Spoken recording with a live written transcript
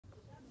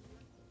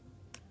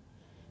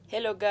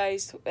Hello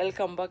guys,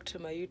 welcome back to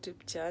my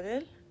YouTube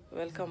channel.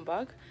 Welcome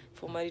back.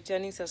 For my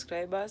returning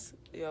subscribers,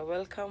 you are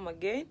welcome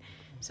again.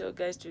 So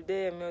guys,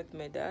 today I'm here with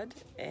my dad,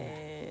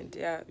 and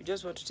yeah, we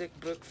just want to take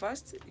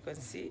breakfast. You can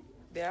see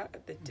there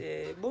at the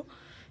table.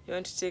 You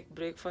want to take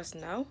breakfast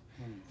now.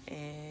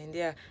 And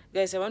yeah,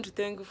 guys, I want to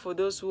thank you for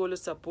those who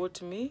always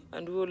support me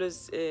and who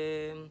always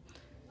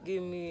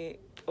give me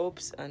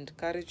hopes and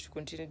courage to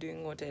continue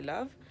doing what I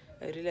love.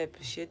 I really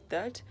appreciate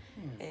that.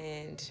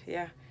 And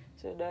yeah,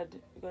 so Dad,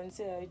 you can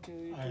say hi to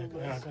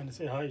YouTube. I can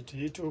say hi to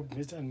YouTube,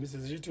 Mr. and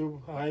Mrs. YouTube.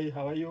 Hi,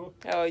 how are you?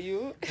 How are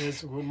you?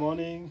 Yes, good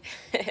morning.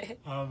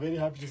 I'm very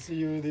happy to see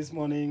you this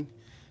morning.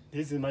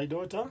 This is my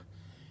daughter.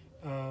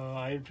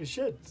 I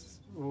appreciate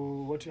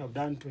what you have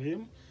done to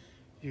him.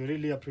 You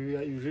really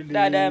appreciate. You really.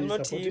 Dad, I'm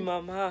not him,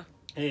 Mama.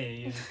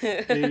 Hey,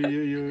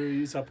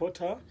 you support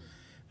her,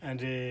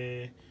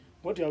 and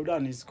what you have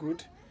done is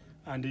good.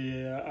 And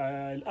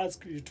I'll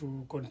ask you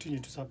to continue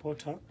to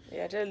support her.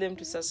 Yeah, tell them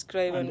to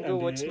subscribe and go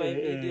watch my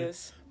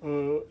videos.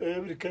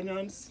 Every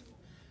Kenyans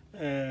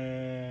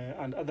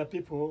and other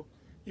people,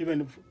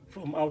 even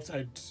from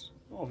outside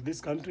of this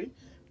country,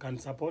 can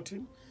support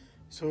him.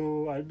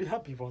 So I'll be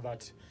happy for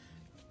that.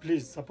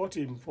 Please support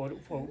him for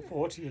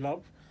what he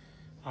loves,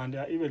 and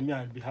even me,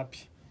 I'll be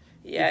happy.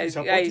 Yeah, if you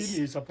support guys,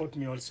 him, you support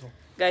me also.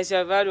 Guys, you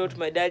have heard what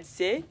my dad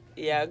say.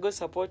 Yeah, go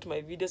support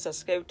my video,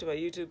 subscribe to my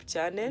YouTube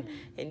channel.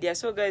 And yeah,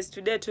 so guys,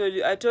 today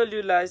I told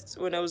you last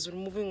when I was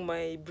removing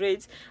my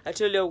braids, I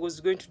told you I was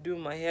going to do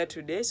my hair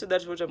today. So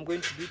that's what I'm going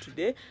to do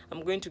today.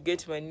 I'm going to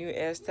get my new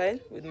hairstyle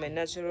with my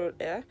natural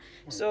hair.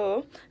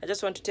 So I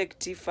just want to take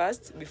tea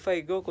first before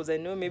I go, because I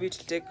know maybe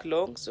it'll take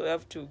long. So I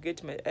have to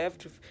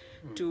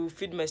to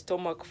feed my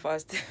stomach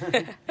first.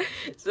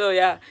 So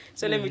yeah,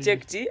 so let me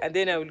take tea and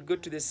then I will go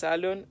to the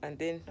salon and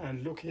then.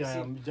 And look here,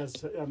 I'm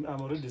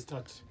already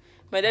started.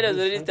 My dad has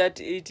already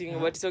started eating,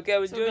 but it's okay. I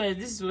will so guys,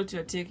 this is what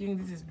you're taking.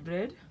 This is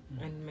bread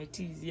and my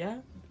tea is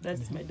here.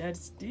 That's my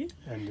dad's tea.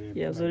 And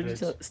he has already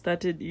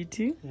started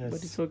eating, but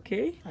it's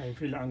okay. I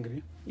feel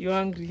hungry. You're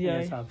hungry,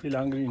 yeah? Yes, I feel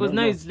hungry. Because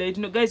now it's late.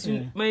 No, guys, as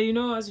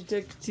you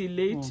take tea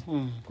late,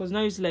 because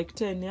now it's like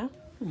 10, yeah?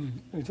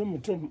 It's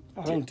around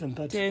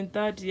 10:30.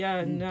 10:30,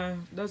 yeah. Nah,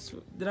 that's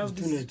too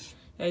late.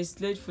 Yeah, it's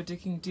late for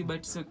taking tea, but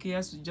it's okay.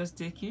 As we just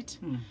take it.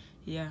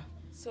 Yeah.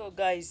 So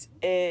guys,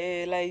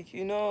 like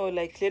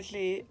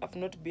lately I've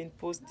not been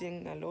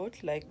posting a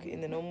lot like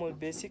in the normal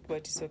basic, but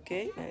it's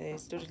okay and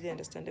it's totally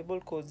understandable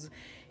because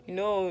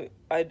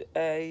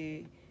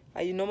I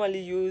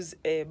normally use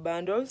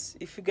bundles,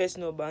 if you guys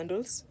know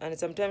bundles, and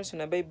sometimes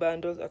when I buy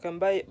bundles, I can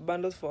buy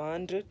bundles for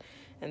 100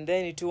 and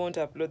then it won't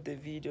upload the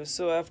video,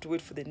 so I have to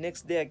wait for the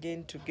next day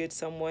again to get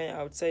somewhere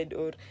outside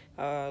or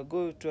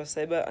go to a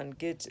cyber and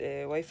get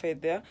Wi-Fi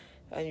there,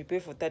 and you pay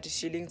for 30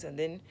 shillings and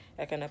then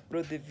I can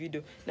upload the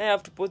video. Now I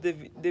have to post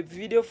the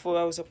video for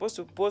I was supposed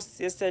to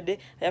post yesterday.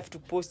 I have to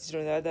post it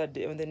on the other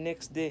day, on the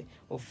next day,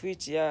 of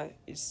which yeah,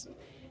 it's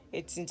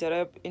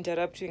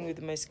interrupting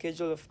with my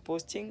schedule of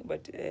posting,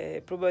 but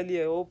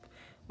probably I hope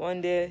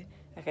one day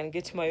I can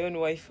get my own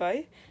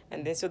Wi-Fi,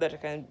 and then so that I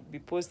can be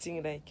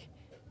posting like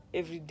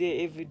every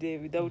day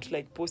without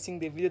like posting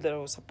the video that I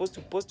was supposed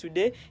to post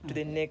today to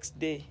the next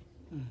day.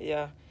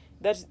 Yeah,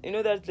 that's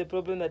that's the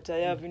problem that I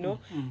have.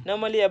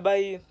 Normally I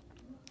buy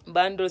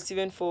bundles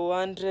even for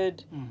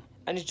 100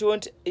 and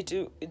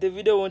the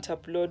video won't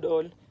upload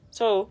all,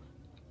 so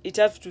I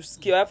have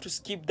to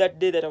skip that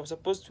day that I was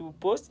supposed to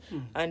post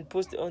and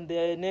post on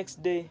the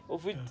next day,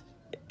 of which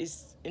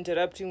is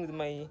interrupting with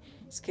my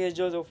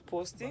schedules of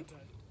posting.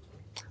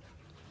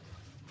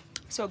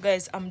 So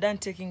guys, I'm done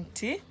taking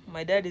tea.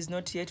 My dad is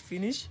not yet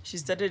finished. He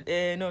started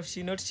he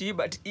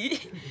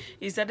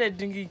started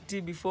drinking tea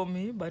before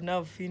me, but now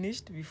I've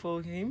finished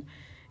before him.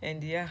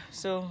 And yeah,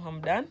 so I'm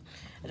done.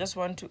 I just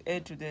want to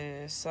head to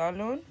the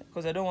salon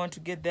because I don't want to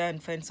get there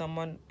and find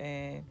someone.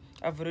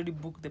 I've already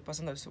booked the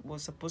person that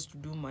was supposed to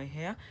do my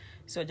hair,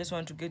 so I just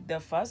want to get there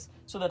first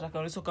so that I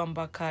can also come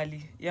back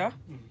early. Yeah,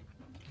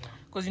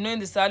 because in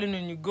the salon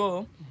when you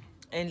go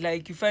and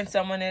like you find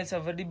someone else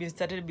have already they've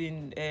started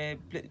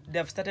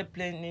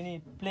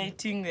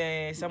plating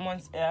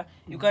someone's hair,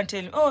 you can't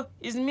tell him, oh,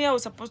 it's me, I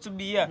was supposed to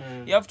be here.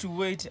 You have to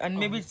wait, and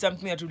maybe it's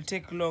something that will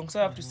take long, so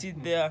I have to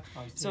sit there.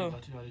 So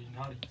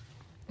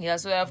yeah,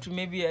 so I have to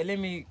maybe let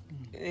me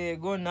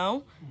go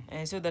now,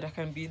 and so that I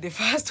can be the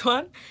first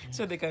one,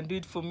 so they can do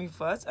it for me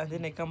first, and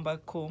then I come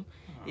back home.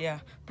 Yeah,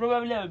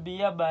 probably I'll be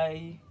here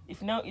by,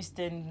 if now it's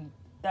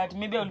 10:30,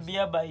 maybe I'll be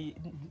here by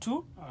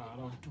 2.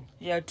 Around 2.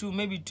 Yeah, 2,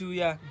 maybe 2.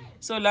 Yeah.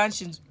 So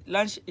lunch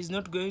is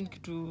not going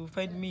to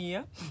find me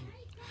here,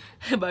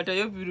 but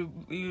I hope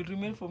you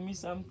remain for me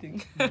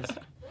something.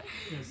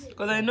 Yes.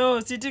 Because I know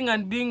sitting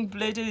and being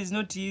plated is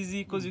not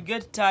easy, because you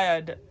get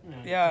tired.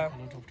 Yeah.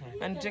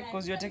 And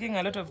because you're taking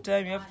a lot of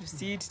time, you have to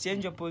sit,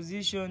 change your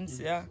positions.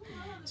 Yeah.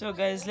 So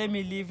guys, let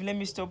me leave. Let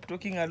me stop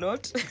talking a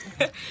lot.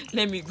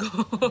 Let me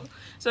go.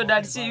 So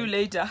Dad, see you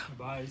later.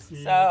 Bye.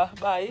 See so,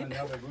 bye. And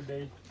have a good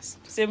day.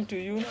 Same to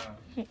you.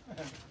 Yeah.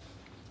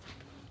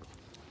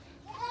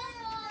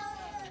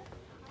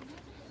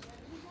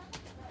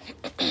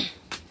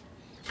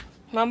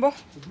 Mambo?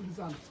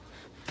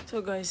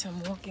 So guys,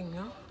 I'm walking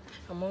now.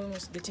 I'm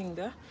almost getting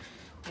there.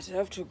 But I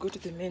have to go to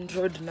the main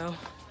road now.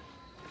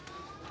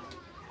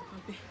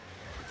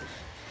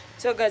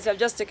 So guys, I've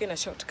just taken a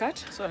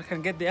shortcut so I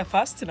can get there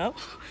fast now.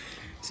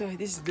 So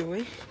this is the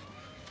way.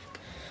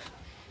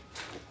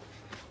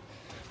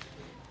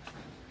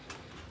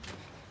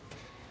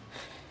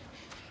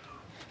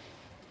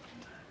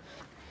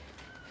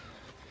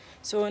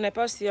 So when I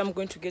pass here, I'm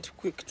going to get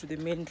quick to the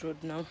main road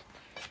now.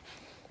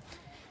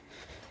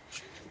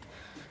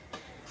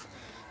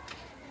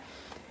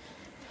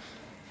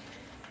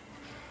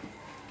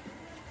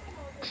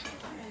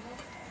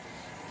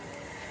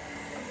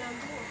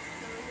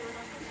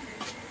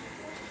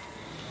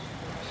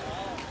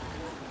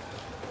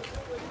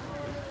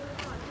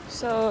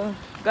 So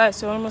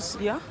guys, we're almost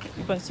here.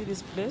 You can see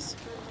this place.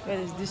 Where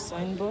is this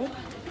signboard?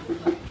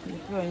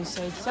 People are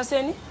inside.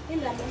 Saseni?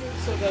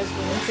 So guys,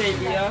 we're inside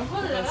here.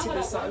 You can see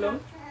the salon.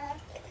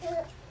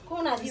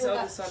 This is how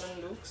the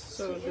salon looks.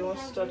 So they want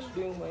to start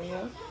doing my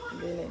hair.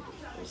 And then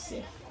we'll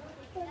see.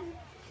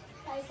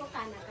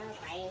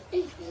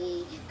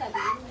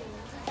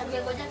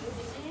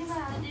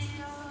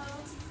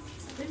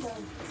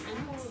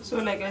 So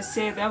like I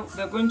said,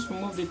 they're going to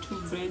remove the two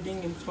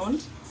braiding in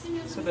front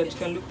so that it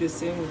can look the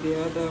same with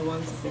the other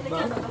ones at the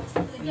back.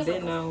 And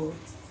then now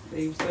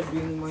they will start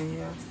doing my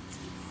hair.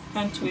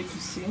 Can't wait to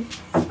see.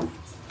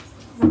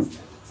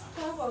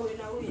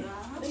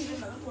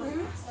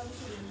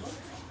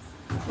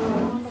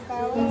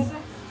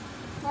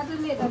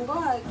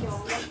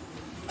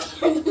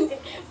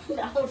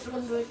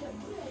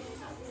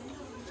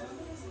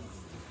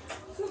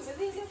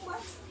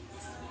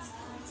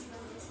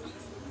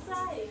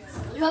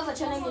 You have a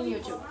channel on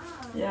YouTube?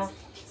 Yeah.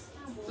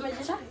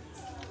 Majisha?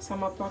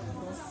 Summer Park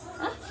Bro.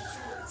 Huh?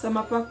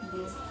 Summer Park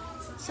Bro.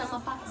 Summer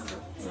Park Bro.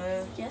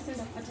 Yeah. Yes, in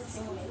the party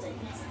single.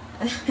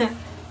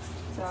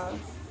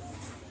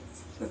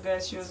 So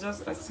guys, she was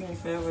just asking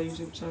if I have a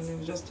YouTube channel. I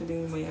was just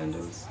telling my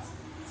handles.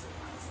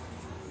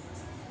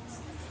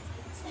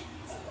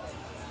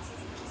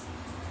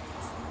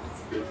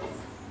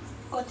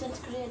 Content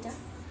creator?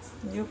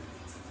 Yep.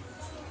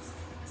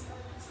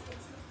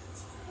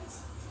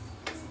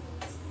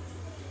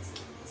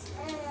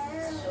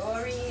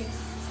 Sorry.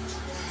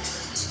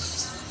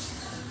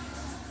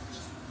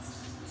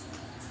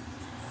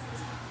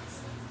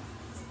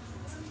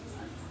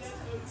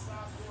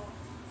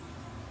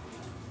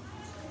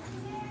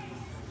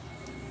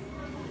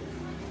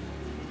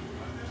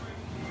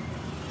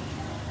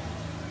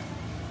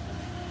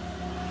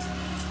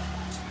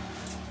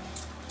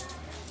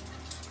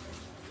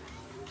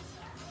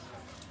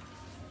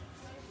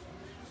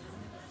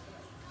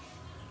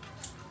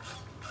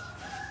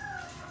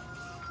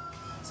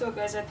 So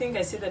guys, I think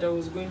I said that I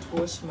was going to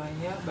wash my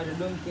hair, but I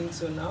don't think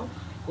so now,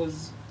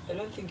 because I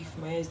don't think if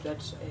my hair is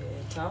that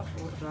tough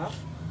or rough.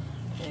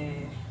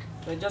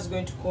 They're just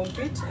going to comb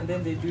it and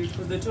then they do it,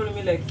 because they told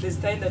me like the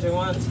style that I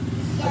want,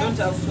 I don't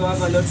have to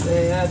have a lot,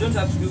 I don't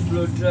have to do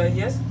blow dry,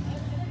 yes.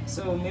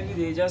 So maybe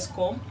they just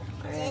comb,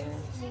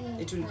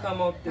 it will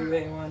come out the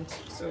way I want.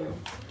 So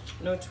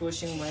not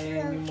washing my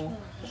hair anymore.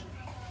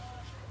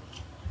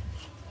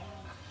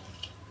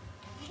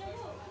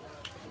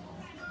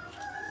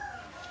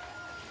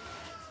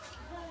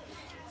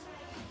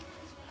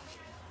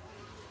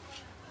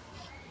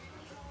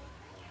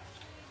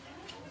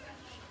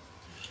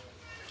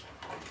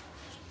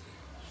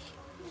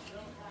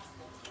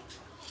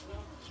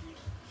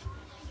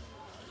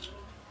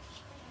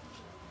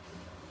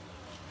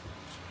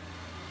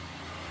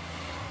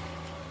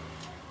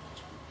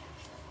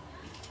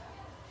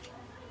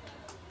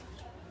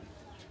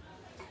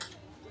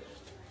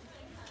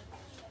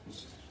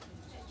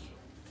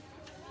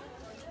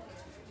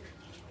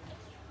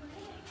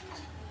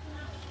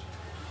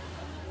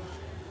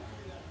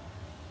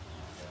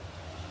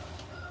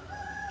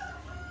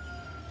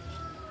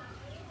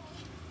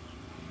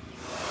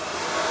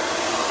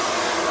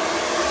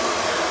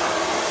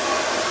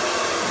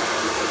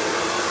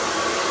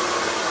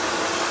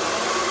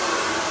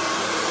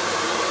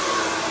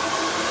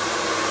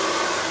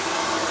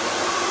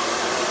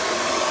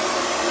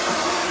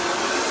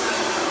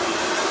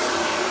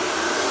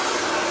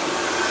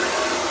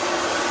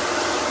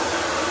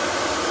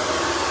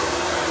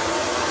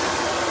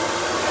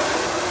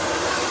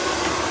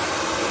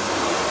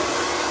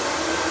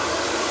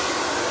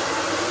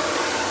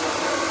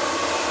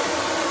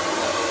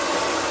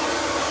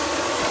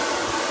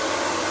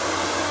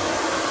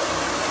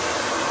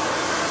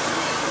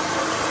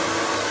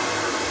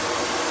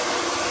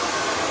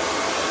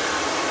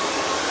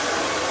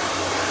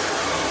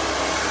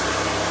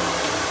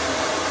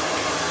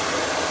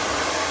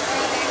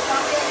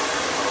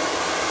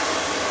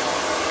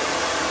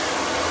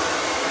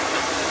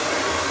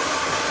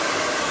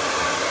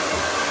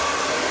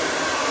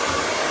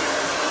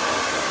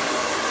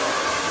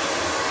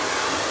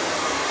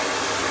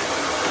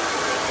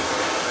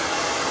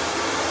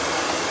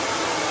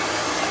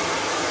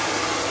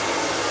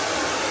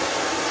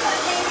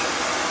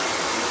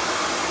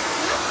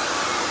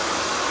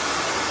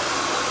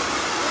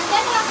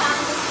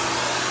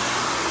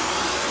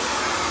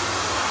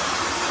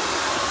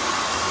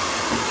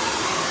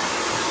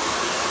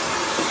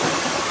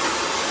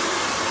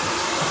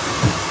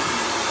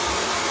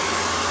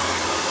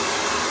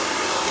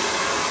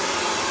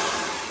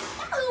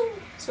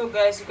 So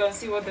guys, you can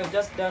see what they've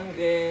just done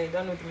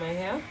with my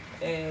hair.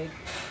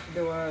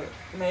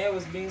 My hair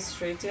was being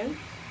straightened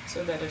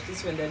so that at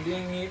least when they're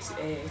doing it,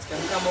 it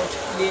can come out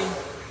clean.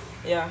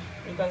 Yeah,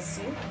 you can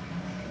see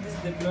this is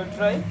the blow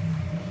dry,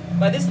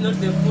 but this is not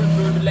the full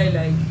blow dry.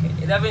 Like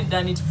they haven't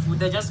done it full.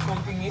 They're just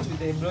pumping it with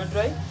the blow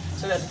dry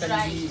so that it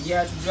can be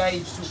to dry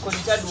it to because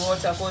it had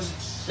water.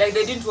 Cause like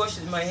they didn't wash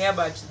my hair,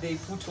 but they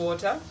put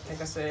water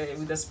like I said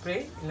with a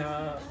spray in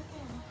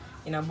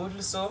a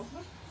bottle. So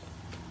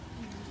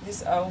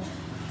this how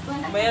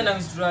my hair now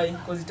is dry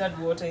because it had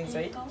water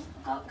inside.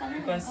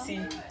 You can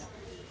see.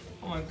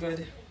 Oh my god,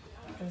 you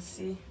can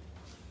see.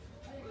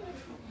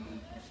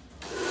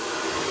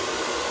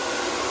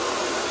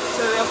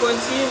 So we are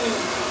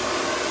continuing.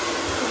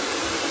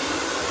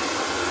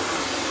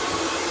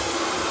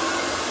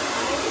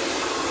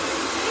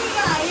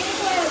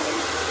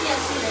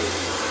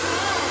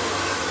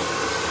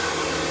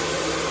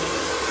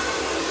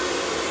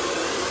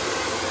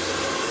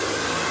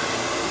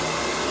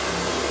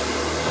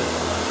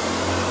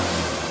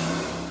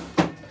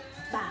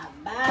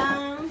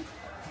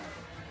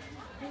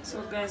 So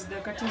guys,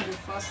 they're cutting the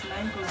first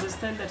line because the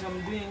style that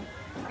I'm doing,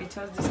 it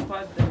has this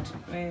part that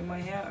my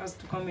hair has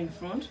to come in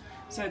front.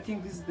 So I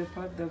think this is the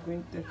part they're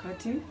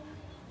cutting,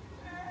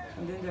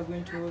 and then they're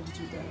going to hold it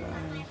with a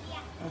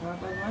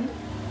rubber band,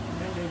 and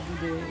then they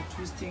do the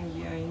twisting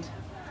behind.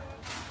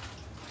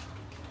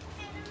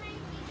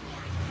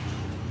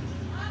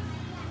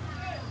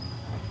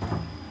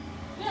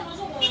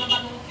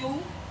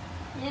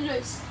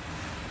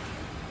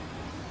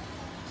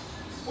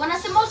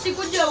 Wanasema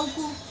usikuje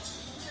huku.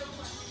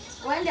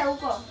 Waende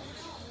huko.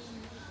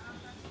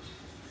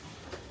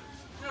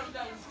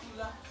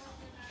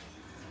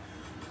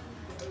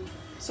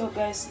 So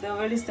guys, they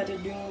already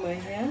started doing my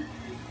hair.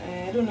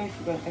 I don't know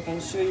if I can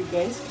show you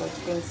guys, but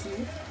you can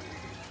see.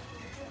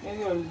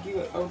 Maybe I'll give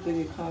it out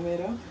the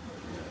camera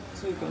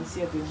so you can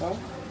see at the back.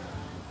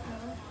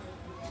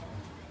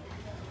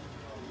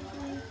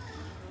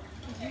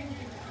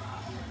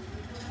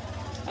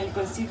 And you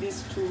can see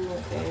these two,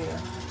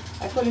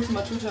 I call it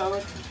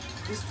matuta,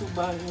 these two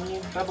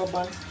rubber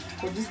bands.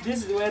 Because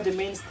this is where the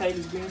main style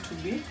is going to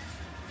be.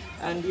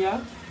 And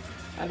yeah,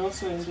 and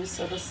also in this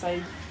other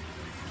side.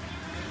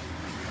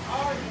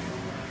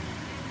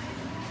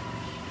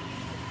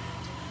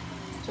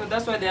 So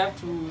that's why they had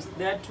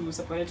to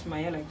separate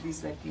my hair like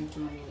this, like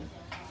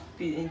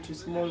into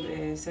small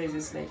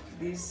sizes like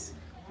this.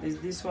 There's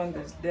this one,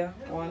 there's there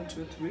 1,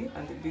 2, 3,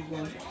 and the big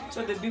one.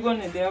 So the big one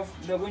they're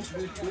going to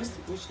do twist,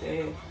 which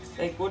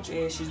like what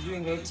she's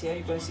doing right here.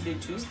 You can see the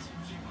twist.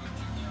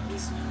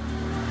 This.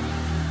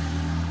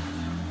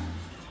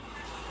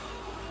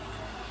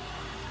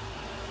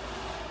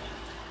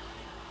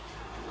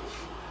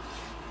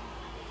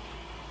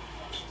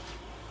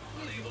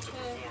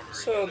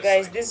 So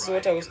guys, this is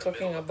what I was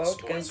talking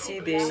about. You can see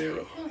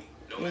the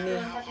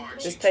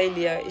style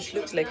here. It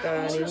looks like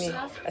a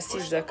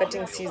scissor,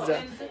 cutting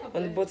scissor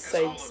on both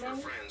sides.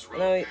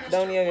 Now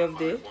down here we have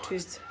the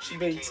twist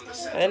braids,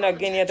 and then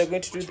again here they're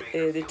going to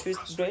do the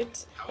twist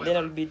braids, and then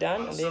I'll be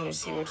done, and then you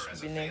see what should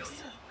be next.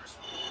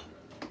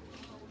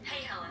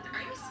 Hey Helen,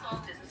 are you a small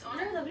business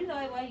owner?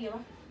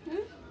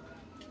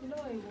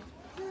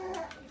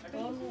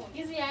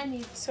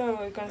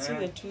 So you can see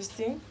the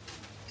twisting.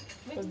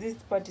 Because this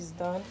part is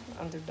done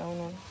and the down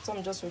one. So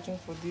I'm just waiting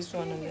for this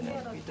one and then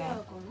I'll be done.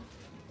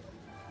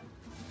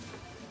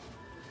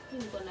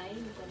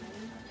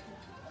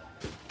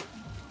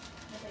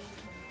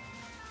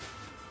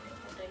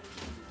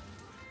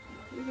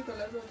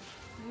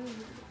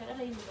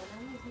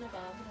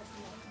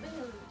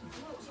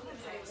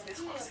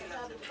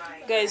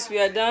 Guys, we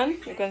are done.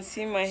 You can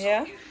see my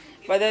hair.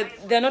 But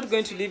they're not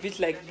going to leave it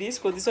like this,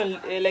 because this one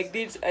like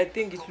this, I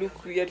think it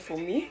look weird for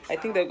me. I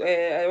think that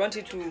I want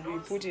it to be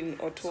put in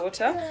hot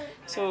water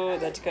so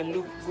that it can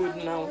look good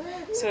now.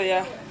 So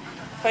yeah,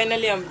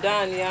 finally I'm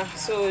done. Yeah,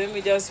 so let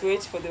me just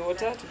wait for the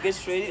water to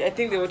get ready. I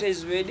think the water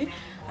is ready,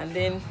 and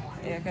then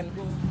I can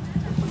go.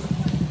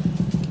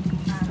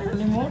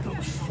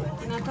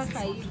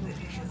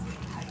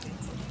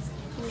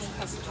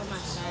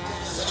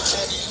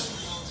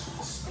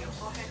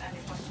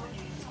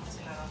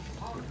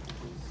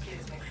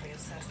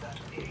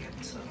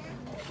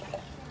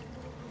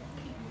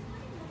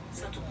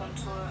 So to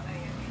contour,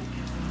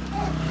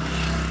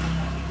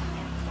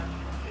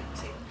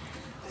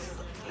 this is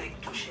like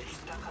 2 shades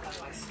darker than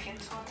my skin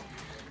tone.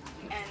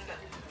 And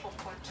for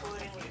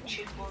contouring your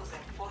cheekbones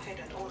and forehead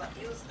and all that,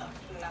 use a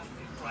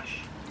fluffy brush.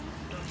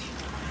 Don't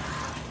use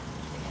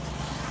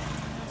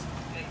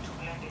like to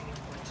blend in your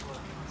contour.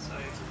 So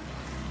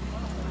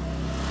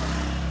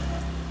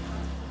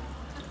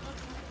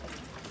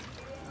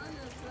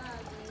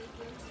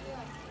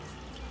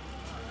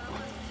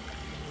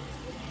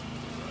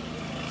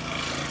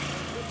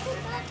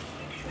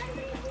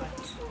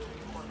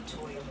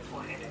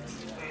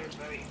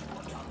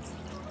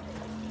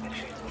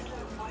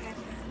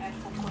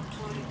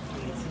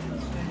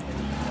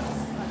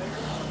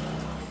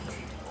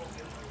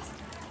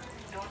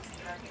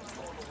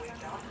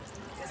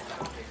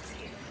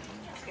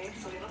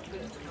So we're not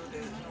going to do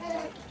the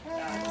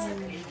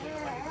technique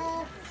where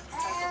you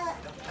start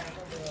applying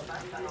the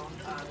band around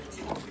the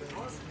tip of your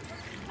nose,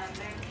 and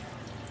then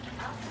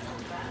after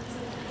that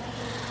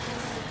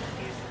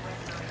is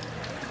when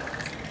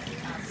you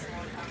a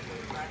small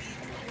angle brush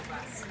to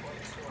reverse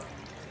contour.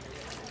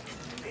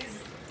 This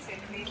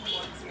technique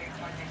won't make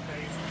magic,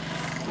 guys.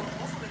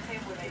 Most of the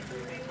time when I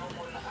do the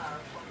normal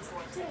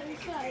contour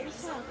technique, it gives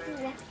a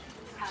very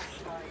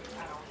harsh line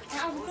around the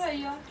nose,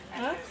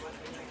 and that is what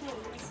we try to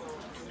do. So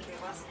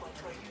reverse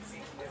contour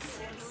using the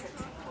same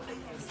setting for the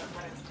use that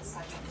went to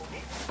search for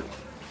me.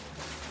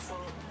 So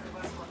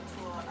reverse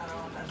contour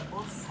around at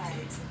both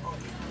sides of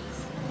the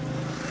nose.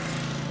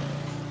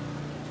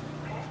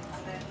 Okay,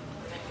 and then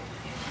bring it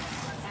in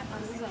what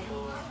happens if you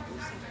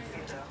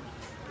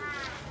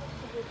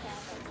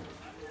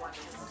want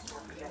it to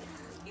appear.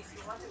 If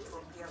you want it to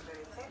appear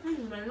very thick, do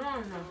the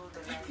line.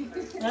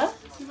 Huh? Yeah.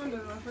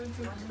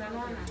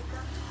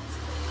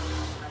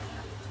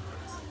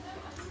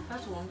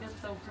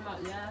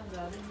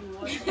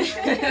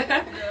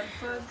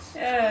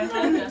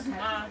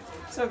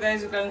 So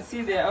guys, you can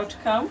see the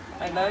outcome.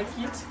 I like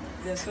it.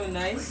 They're so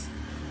nice.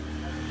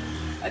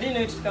 I didn't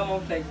know it would come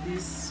out like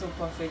this, so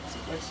perfect,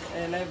 but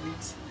I love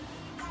it.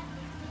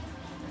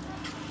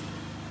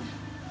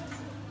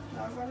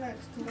 And then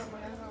next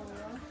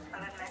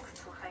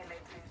to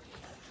highlighting.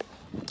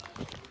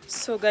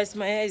 So guys,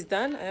 my hair is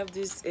done. I have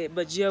this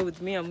bajia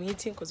with me. I'm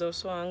eating because I was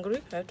so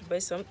hungry. I had to buy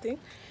something.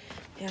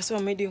 Yeah, so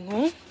I'm heading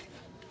home.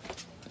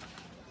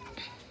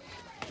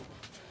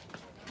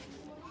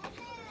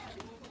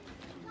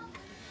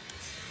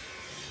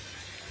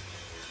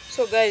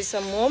 So guys,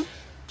 I'm home.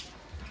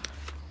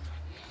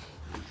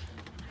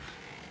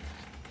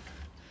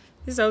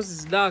 This house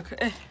is dark.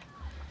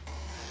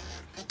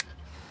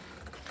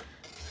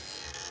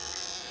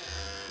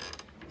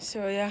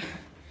 So yeah,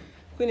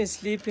 Queen is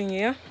sleeping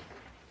here.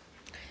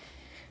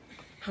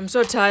 I'm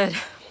so tired.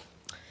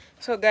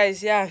 So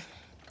guys, yeah,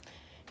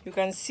 you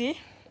can see.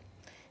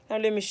 Now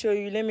let me show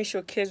you. Let me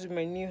showcase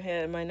my new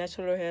hair, my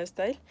natural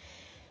hairstyle.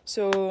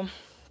 So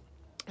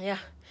yeah,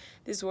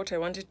 this is what I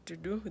wanted to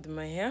do with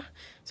my hair.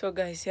 So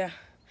guys, yeah,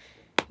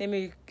 let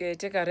me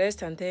take a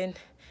rest, and then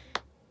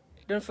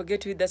don't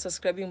forget to hit that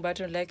subscribing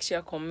button, like,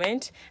 share,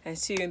 comment, and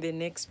see you in the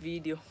next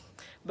video.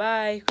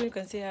 Bye. You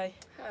can say hi.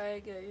 Hi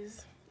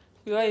guys.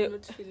 I'm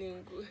not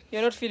feeling good.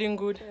 You're not feeling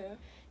good? Yeah.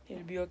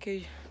 You'll be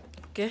okay.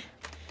 Okay?